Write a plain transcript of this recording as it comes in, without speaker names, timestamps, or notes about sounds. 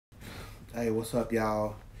Hey, what's up,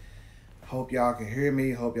 y'all? Hope y'all can hear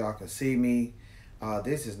me. Hope y'all can see me.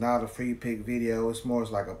 This is not a free pick video. It's more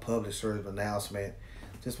like a public service announcement.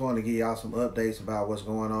 Just wanted to give y'all some updates about what's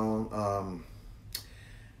going on.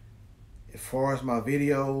 As far as my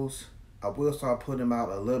videos, I will start putting them out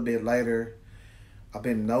a little bit later. I've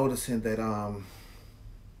been noticing that I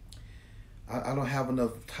don't have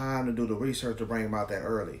enough time to do the research to bring them out that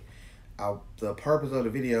early. The purpose of the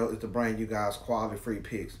video is to bring you guys quality free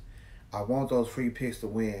picks. I want those free picks to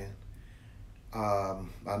win. I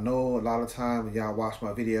know a lot of times when y'all watch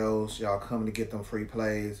my videos, y'all coming to get them free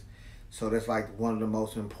plays. So that's like one of the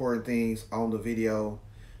most important things on the video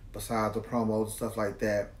besides the promos and stuff like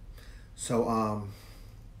that. So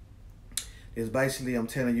it's basically I'm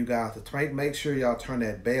telling you guys to make sure y'all turn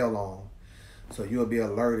that bell on so you'll be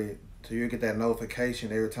alerted. So you'll get that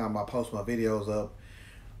notification every time I post my videos up.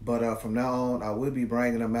 But from now on, I will be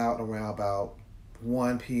bringing them out around about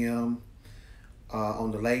 1 p.m.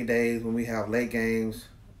 On the late days when we have late games,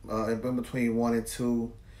 in between 1 and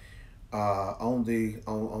 2. On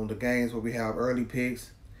the games where we have early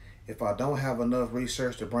picks, if I don't have enough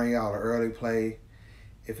research to bring out an early play,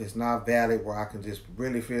 if it's not valid where I can just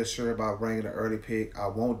really feel sure about bringing an early pick, I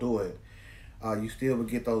won't do it. You still will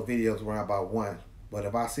get those videos around about 1. But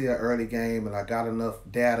if I see an early game and I got enough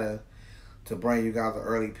data to bring you guys an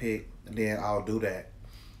early pick, then I'll do that.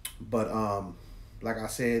 But like I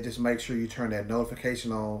said, just make sure you turn that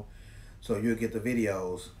notification on so you'll get the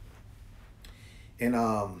videos. And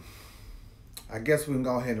I guess we can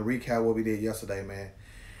go ahead and recap what we did yesterday, man.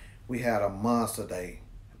 We had a monster day.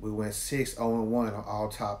 We went 6-0-1 on all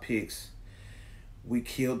top picks. We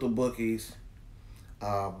killed the bookies.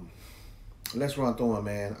 Let's run through them,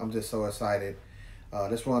 man. I'm just so excited.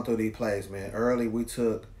 Let's run through these plays, man. Early, we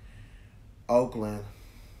took Oakland.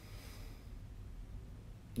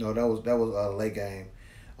 No, that was a late game.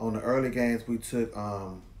 On the early games, we took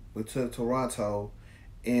Toronto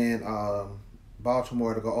and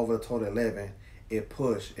Baltimore to go over the total 11. It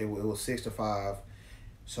pushed. It was 6-5.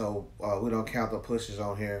 So we don't count the pushes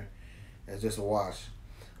on here. It's just a wash.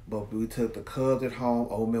 But we took the Cubs at home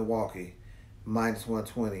over Milwaukee,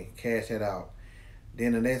 -120. Cashed that out.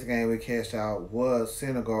 Then the next game we cashed out was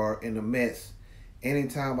Syndergaard and the Mets.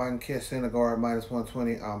 Anytime I can catch Syndergaard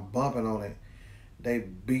 -120, I'm bumping on it. They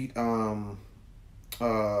beat the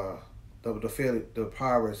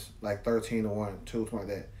Pirates like 13-1, 2 like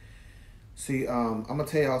that. See, I'm gonna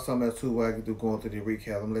tell y'all something else too. What I can do going through the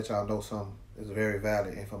recap. I'm gonna let y'all know something. It's very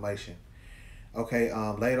valid information. Okay,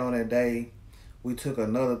 later on that day, we took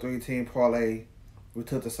another 3-team parlay. We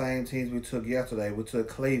took the same teams we took yesterday. We took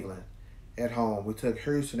Cleveland at home. We took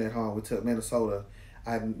Houston at home. We took Minnesota.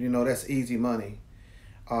 That's easy money.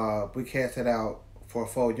 We cashed it out for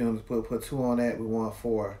 4 units. Put 2 on that. We won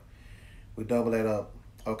 4. We doubled that up.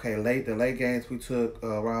 Okay, the late games we took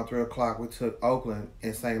around 3 o'clock. We took Oakland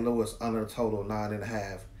and St. Louis under the total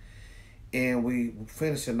 9.5. And we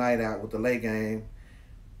finished the night out with the late game.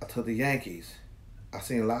 I took the Yankees. I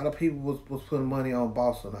seen a lot of people was putting money on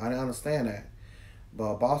Boston. I didn't understand that.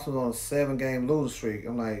 But Boston's on a 7-game losing streak.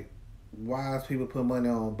 I'm like, why is people putting money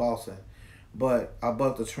on Boston? But I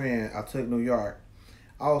bucked the trend. I took New York.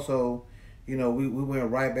 Also, we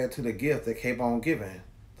went right back to the gift that kept on giving,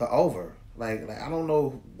 the over. Like I don't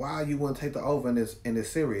know why you wouldn't take the over in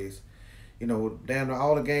this series. Damn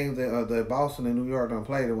all the games that Boston and New York done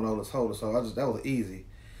played, they went over the total. So that was easy.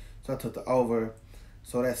 So I took the over.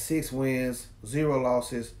 So that's 6 wins, 0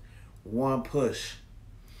 losses, 1 push.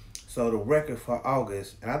 So the record for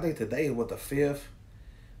August, and I think today is the 5th,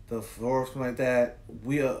 the 4th, something like that.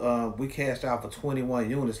 We cashed out for 21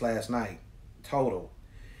 units last night total.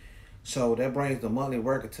 So that brings the monthly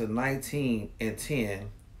record to 19-10.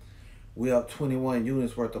 We up 21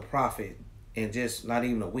 units worth of profit in just not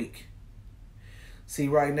even a week. See,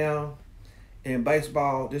 right now in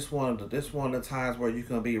baseball, this one of the times where you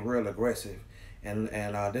can be real aggressive, and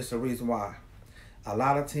this is the reason why. A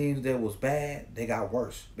lot of teams that was bad, they got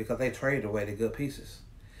worse because they traded away the good pieces,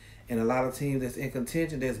 and a lot of teams that's in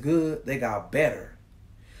contention that's good, they got better.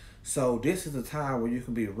 So this is the time where you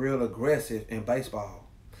can be real aggressive in baseball.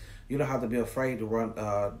 You don't have to be afraid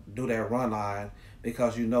to do that run line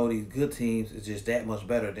because these good teams is just that much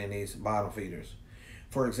better than these bottom feeders.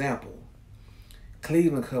 For example,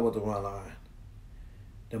 Cleveland covered the run line.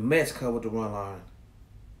 The Mets covered the run line.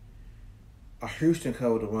 Houston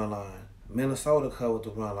covered the run line. Minnesota covered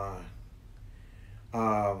the run line.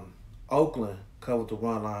 Oakland covered the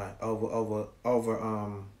run line over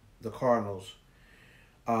the Cardinals.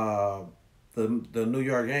 The New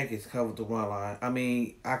York Yankees covered the run line.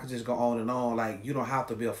 I could just go on and on. Like, you don't have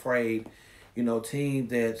to be afraid. Teams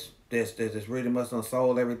that's that's really much done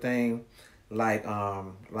sold everything. Like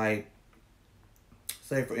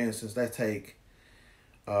say for instance, let's take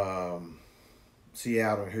um,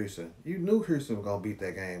 Seattle and Houston. You knew Houston was gonna beat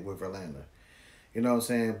that game with Atlanta. You know what I'm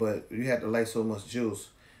saying? But you had to lay so much juice.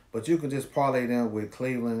 But you can just parlay them with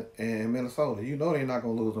Cleveland and Minnesota. You know they're not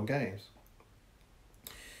gonna lose them games.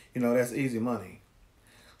 You know that's easy money.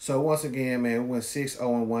 So once again, man, we went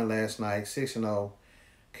 6-0-1 last night. 6-0,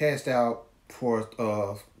 cashed out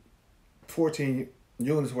for 14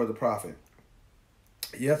 units worth of profit.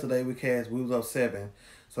 Yesterday we was up 7,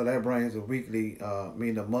 so that brings the weekly,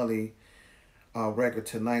 meaning the monthly record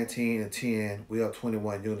to 19-10. We up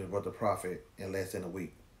 21 units worth of profit in less than a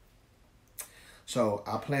week. So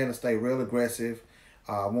I plan to stay real aggressive.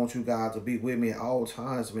 I want you guys to be with me at all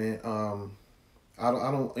times, man. I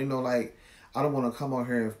don't, like I don't want to come on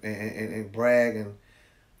here and brag and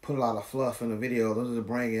put a lot of fluff in the video. Those are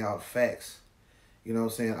bringing out facts. You know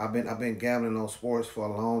what I'm saying? I've been gambling on sports for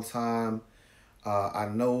a long time. I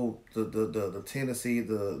know the tendency,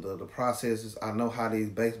 the processes. I know how these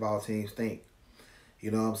baseball teams think.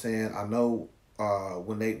 You know what I'm saying? I know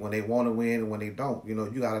when they want to win and when they don't. You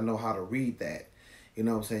know, you got to know how to read that. You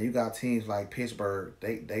know what I'm saying? You got teams like Pittsburgh.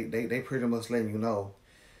 They pretty much letting you know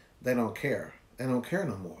they don't care. They don't care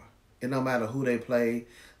no more. It no matter who they play.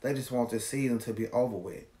 They just want this season to be over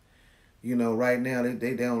with. You know, right now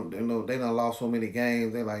they don't, they done lost so many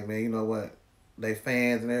games. They're like, man, you know what? They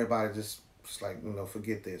fans and everybody just like,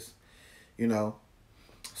 forget this. You know.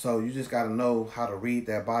 So you just gotta know how to read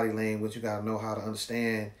that body language. You gotta know how to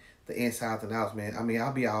understand the insides and outs, man. I mean,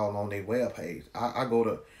 I'll be all on their webpage. I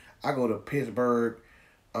go to Pittsburgh,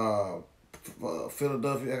 uh,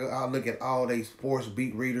 Philadelphia. I look at all they sports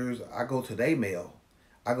beat readers. I go to their mail.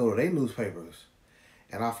 I go to their newspapers,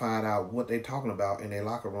 and I find out what they talking about in their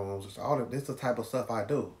locker rooms. It's all this the type of stuff I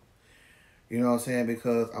do. You know what I'm saying?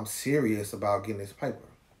 Because I'm serious about getting this paper.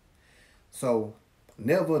 So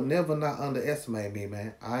never not underestimate me,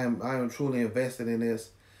 man. I am truly invested in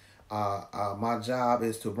this. My job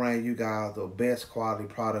is to bring you guys the best quality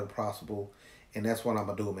product possible, and that's what I'm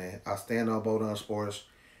gonna do, man. I stand on Bold On Sports.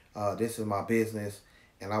 This is my business,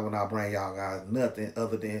 and I will not bring y'all guys nothing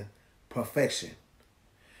other than perfection.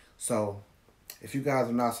 So, if you guys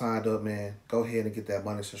are not signed up, man, go ahead and get that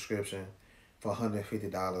money subscription for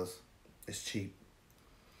 $150. It's cheap.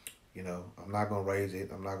 You know, I'm not gonna raise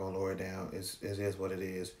it. I'm not gonna lower it down. It is what it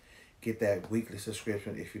is. Get that weekly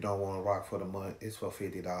subscription if you don't want to rock for the month. It's for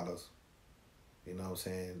 $50. You know what I'm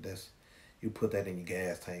saying? You put that in your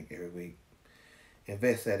gas tank every week.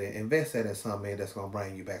 Invest that in something, man, that's gonna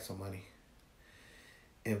bring you back some money.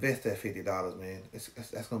 Invest that $50, man.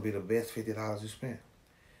 That's gonna be the best $50 you spent.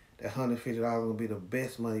 That $150 gonna be the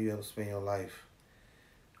best money you ever spend in your life.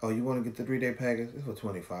 Oh, you want to get the 3-day package? It's for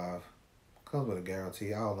 $25. Comes with a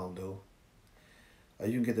guarantee. All of them do.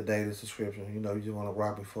 You can get the daily subscription. You know, you just want to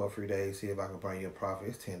rock me for 3 days. See if I can bring you a profit.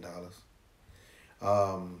 It's $10.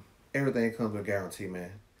 Everything comes with a guarantee,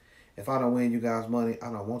 man. If I don't win you guys money,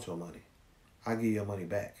 I don't want your money. I give you your money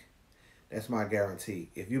back. That's my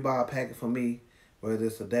guarantee. If you buy a packet from me, whether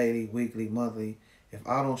it's a daily, weekly, monthly, if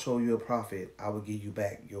I don't show you a profit, I will give you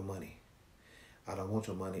back your money. I don't want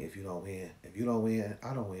your money if you don't win. If you don't win,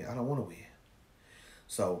 I don't win. I don't want to win.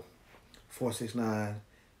 So,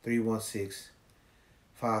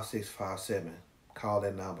 469-316-5657. Call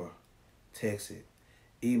that number. Text it.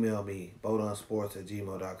 Email me,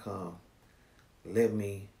 boldonsports@gmail.com. Let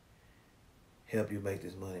me help you make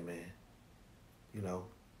this money, man. You know,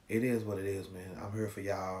 it is what it is, man. I'm here for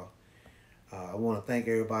y'all. I want to thank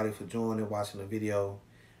everybody for joining, watching the video.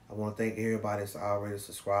 I want to thank everybody that's already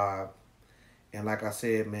subscribed. And like I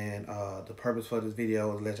said, man, the purpose for this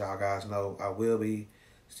video is to let y'all guys know I will be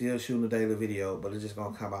still shooting a daily video, but it's just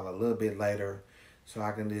going to come out a little bit later so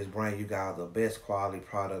I can just bring you guys the best quality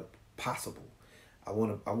product possible. I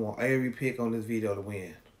want every pick on this video to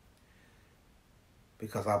win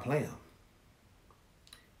because I play them.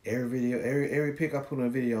 Every pick I put on a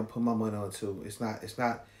video, I'm putting my money on it too. It's not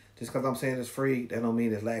just because I'm saying it's free, that don't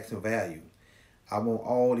mean it lacks in value. I want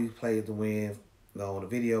all these players to win, on the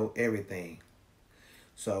video, everything.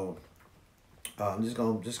 So I'm just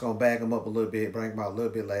gonna bag them up a little bit, bring them out a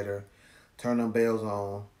little bit later, turn them bells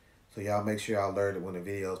on, so y'all make sure y'all alerted when the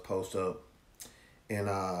videos post up. And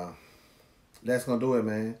that's gonna do it,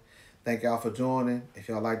 man. Thank y'all for joining. If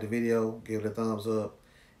y'all like the video, give it a thumbs up.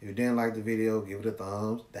 If you didn't like the video, give it a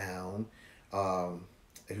thumbs down.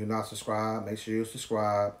 If you're not subscribed, make sure you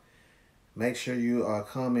subscribe. Make sure you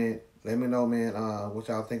comment. Let me know, man, what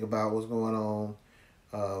y'all think about what's going on.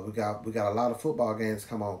 We got a lot of football games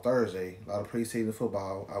come on Thursday. A lot of preseason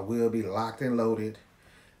football. I will be locked and loaded.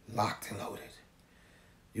 Locked and loaded.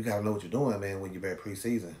 You gotta know what you're doing, man, when you're at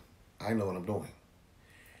preseason. I know what I'm doing.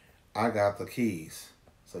 I got the keys.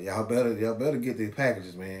 So y'all better get these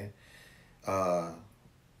packages, man. Uh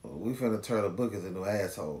we finna turn the bookers into an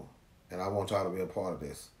asshole. And I want y'all to be a part of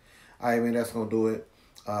this. Alright, man, that's gonna do it.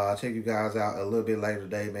 Check you guys out a little bit later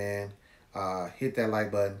today, man. Hit that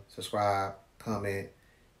like button, subscribe, comment.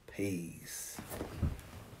 Peace.